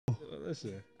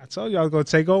Listen, I told you I was gonna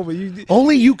take over.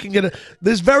 Only you can get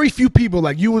There's very few people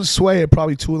like you and Sway are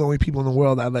probably two of the only people in the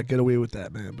world that let get away with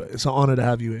that, man. But it's an honor to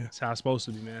have you here. That's how it's supposed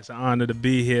to be, man. It's an honor to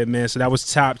be here, man. So that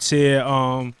was top tier.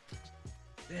 Damn.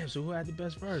 So who had the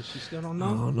best verse? You still don't know? I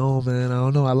don't know, man. I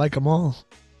don't know. I like them all.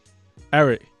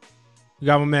 Eric. We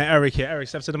got my man Eric here. Eric,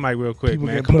 step to the mic real quick, People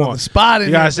man. Come on. On the spot.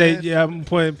 You gotta say, yeah, I'm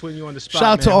putting you on the spot. Shout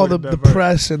out man. to all the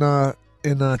press and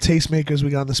tastemakers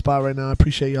we got on the spot right now. I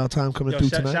appreciate y'all time coming through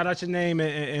tonight. Shout out your name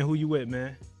and who you with,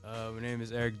 man. My name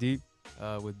is Eric Deep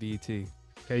with BET.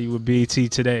 Okay, you with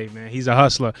BET today, man. He's a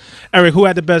hustler. Eric, who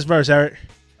had the best verse, Eric?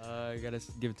 I gotta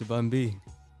give it to Bun B.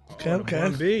 Okay.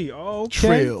 Bun B. Oh, okay.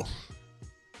 Trill.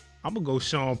 I'm gonna go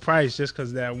Sean Price just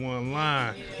cause that one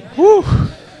line. Woo.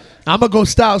 I'm gonna go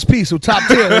Styles P. So top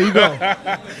tier. There you go.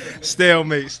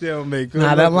 Stalemate. Good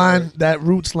that line, that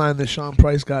Roots line that Sean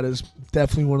Price got is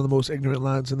definitely one of the most ignorant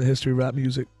lines in the history of rap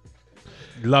music.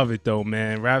 Love it though,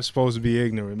 man. Rap's supposed to be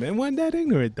ignorant, man. Wasn't that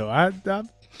ignorant though? I'm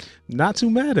not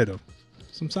too mad at him.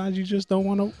 Sometimes you just don't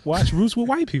want to watch Roots with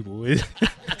white people. It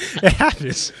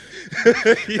happens.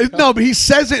 No, but he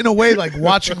says it in a way like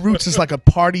watching Roots is like a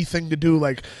party thing to do.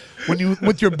 Like when you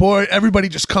with your boy, everybody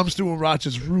just comes through and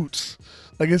watches Roots.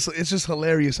 Like it's just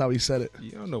hilarious how he said it.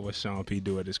 You don't know what Sean P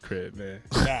do at his crib, man.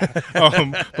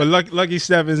 But Lucky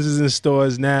Sevens is in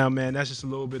stores now, man. That's just a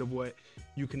little bit of what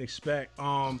you can expect.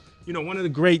 One of the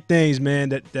great things, man,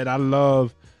 that I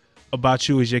love about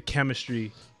you is your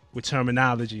chemistry with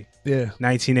terminology. Yeah.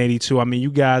 1982. I mean,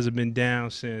 you guys have been down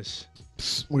since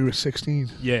we were 16.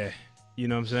 Yeah. You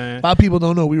know what I'm saying? A lot of people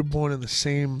don't know we were born in the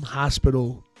same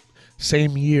hospital,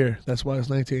 same year. That's why it's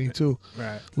 1982.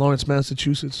 Right. Lawrence,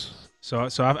 Massachusetts. So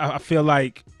I feel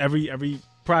like every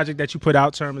project that you put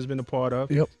out, Term has been a part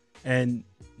of. Yep. And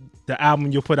the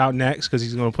album you'll put out next, because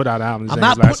he's going to put out albums. I'm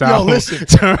not putting, listen.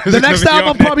 The next album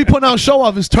I'm probably putting out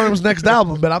ShowOff is Term's next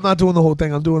album, but I'm not doing the whole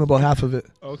thing. I'm doing about half of it.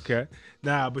 Okay.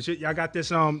 Nah, but y'all got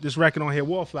this record on here,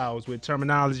 Wallflowers, with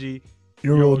Terminology,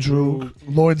 Euro Droog,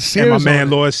 Lord Sear, and my man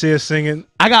Lord Sear singing.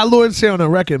 I got Lord Sear on the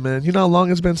record, man. You know how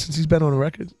long it's been since he's been on a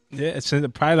record? Yeah, it's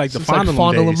probably like since the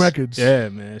Fondle days. Records. Yeah,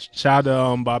 man. Shout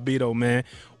out to Barbito, man.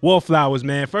 Wallflowers,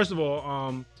 man. First of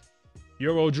all,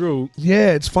 Euro Droog.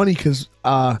 Yeah, it's funny because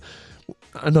I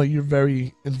know you're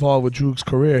very involved with Droog's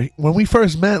career. When we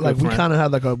first met, like we kind of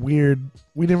had like a weird.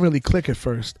 We didn't really click at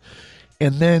first,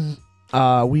 and then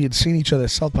we had seen each other at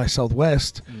South by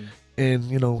Southwest. And,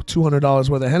 $200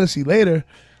 worth of Hennessy later,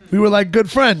 we were like good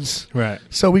friends. Right.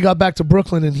 So we got back to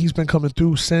Brooklyn, and he's been coming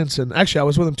through since. And actually, I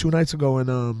was with him 2 nights ago in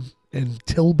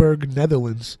Tilburg,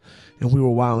 Netherlands, and we were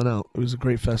wilding out. It was a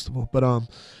great festival. But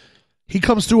he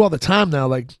comes through all the time now,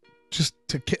 like just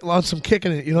to on some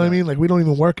kicking it. You know what I mean? Like we don't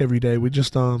even work every day. We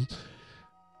just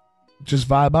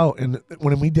vibe out. And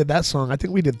when we did that song, I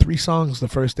think we did 3 songs the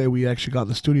first day we actually got in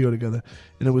the studio together,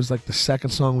 and it was like the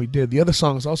second song we did. The other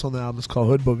song is also on the album. It's called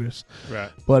Hood Boogers. Right.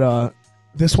 But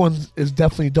this one is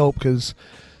definitely dope because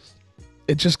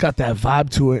it just got that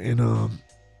vibe to it.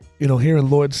 And hearing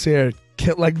Lord Sear,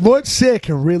 Lord Sear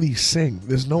can really sing.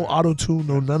 There's no auto-tune,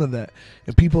 no none of that,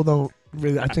 and people don't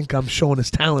really. I think I'm showing his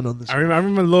talent on this. I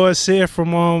remember Lord Sear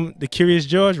from the Curious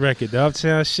George record, the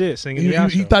Uptown Shit, singing the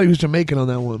outro. He thought he was Jamaican on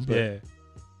that one, but yeah.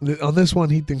 On this one,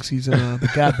 he thinks he's in the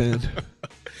Gap Band.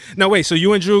 No, wait, so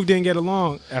you and Droog didn't get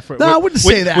along at first? No, I wouldn't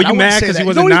say that. Were you mad because he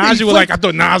wasn't Nas? You were like, I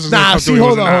thought Nas was Nah, see,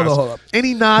 hold on.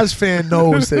 Any Nas fan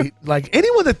knows that, like,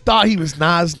 anyone that thought he was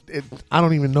Nas, I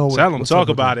don't even know. Tell him, talk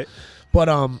about it. But,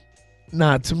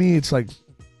 to me, it's like,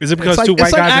 is it because it's two white guys?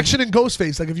 It's like guys Action and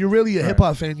Ghostface. Like if you're really a hip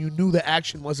hop fan, you knew that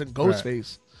Action wasn't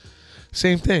Ghostface.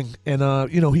 Same thing. And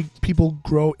people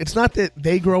grow. It's not that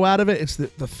they grow out of it. It's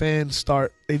that the fans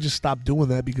start. They just stop doing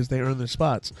that because they earn their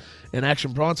spots. And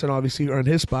Action Bronson obviously earned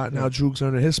his spot. Now Droog's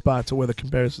earning his spot to where the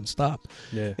comparison stopped.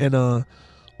 Yeah. And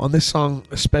on this song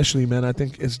especially, man, I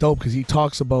think it's dope because he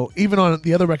talks about, even on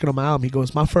the other record on my album, he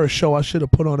goes, "My first show, I should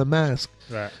have put on a mask."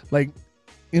 Right. Like,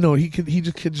 he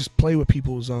could just play with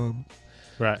people's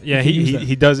Right. Yeah,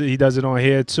 he does it. He does it on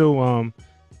here too.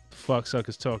 Fuck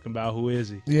suckers talking about who is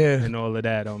he? Yeah. And all of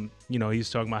that. He's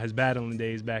talking about his battling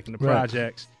days back in the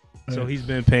projects. So he's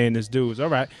been paying his dues. All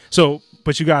right. So,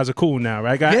 but you guys are cool now,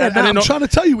 right? I'm trying to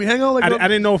tell you, we hang out like. I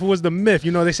didn't know if it was the myth.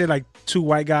 They say like 2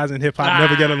 white guys in hip hop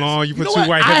never get along. You put 2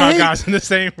 white hip hop guys in the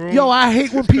same room. Yo, I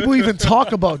hate when people even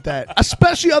talk about that,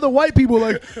 especially other white people.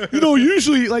 Like,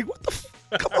 usually like what the.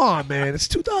 Come on, man. It's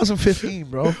 2015,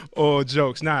 bro. Oh,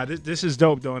 jokes. Nah, this is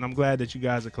dope, though, and I'm glad that you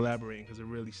guys are collaborating because it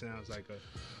really sounds like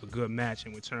a good match.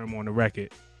 And with Term on the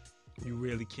record, you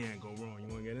really can't go wrong.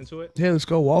 You want to get into it? Yeah, let's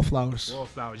go. Wallflowers.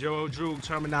 Wallflowers. Euro Droog,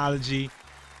 Terminology,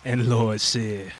 and Lord Sear.